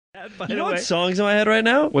You know what song's in my head right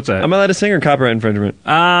now? What's that? Am I allowed to sing or copyright infringement?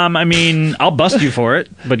 I mean, I'll bust you for it,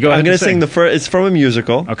 but go ahead. I'm going and to sing the first. It's from a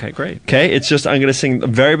musical. Okay, great. Okay, it's just I'm going to sing the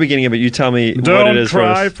very beginning of it. You tell me Don't what it is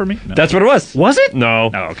cry first. for me. No. That's what it was. Was it?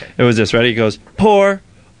 No. Oh, okay. It was this. Ready? It goes, poor.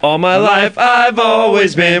 All my life I've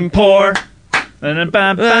always been poor. And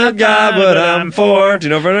I got what I'm for. Do you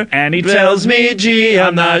know Werner? And he tells me, gee,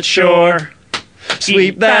 I'm not sure.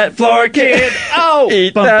 Sweep that floor, kid. Oh!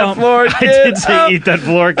 Eat that floor, kid. I did say Oh. eat that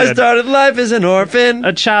floor, kid. I started life as an orphan.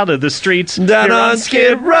 A child of the streets. Down Here on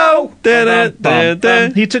Skid Row.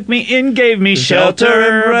 He took me in, gave me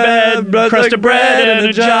shelter, a bed, crust of bread, and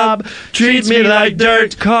a job. Treats me like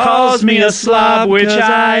dirt, calls me a slob, which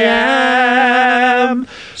I am.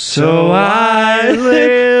 So I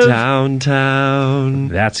live downtown.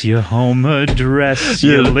 That's your home address.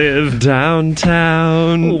 You live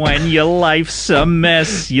downtown. When your life's a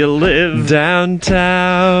mess, you live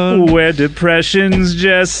downtown. Where depression's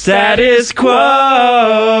just Status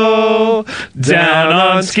quo. Down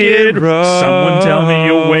on Skid Row. Someone tell me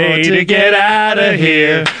a way to get out of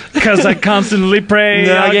here. 'Cause I constantly pray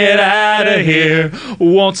I'll get out of here.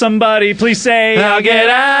 Won't somebody please say I'll get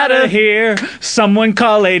out of here? Someone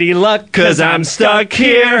call Lady Luck, 'cause I'm stuck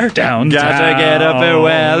here. Downtown. Gotta get up and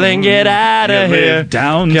well and get out of here.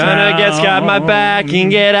 Downtown. Gonna get Scott my back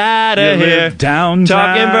and get out of here. Downtown.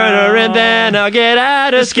 Talking Werner and then I'll get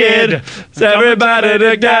out of Skid.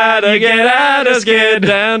 Everybody gotta get out of Skid.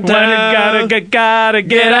 Downtown. Gotta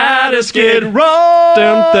get out of Skid Row.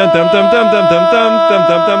 Dum dum dum dum dum dum dum dum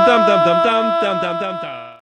dum dum dum dum dum dum dum dum.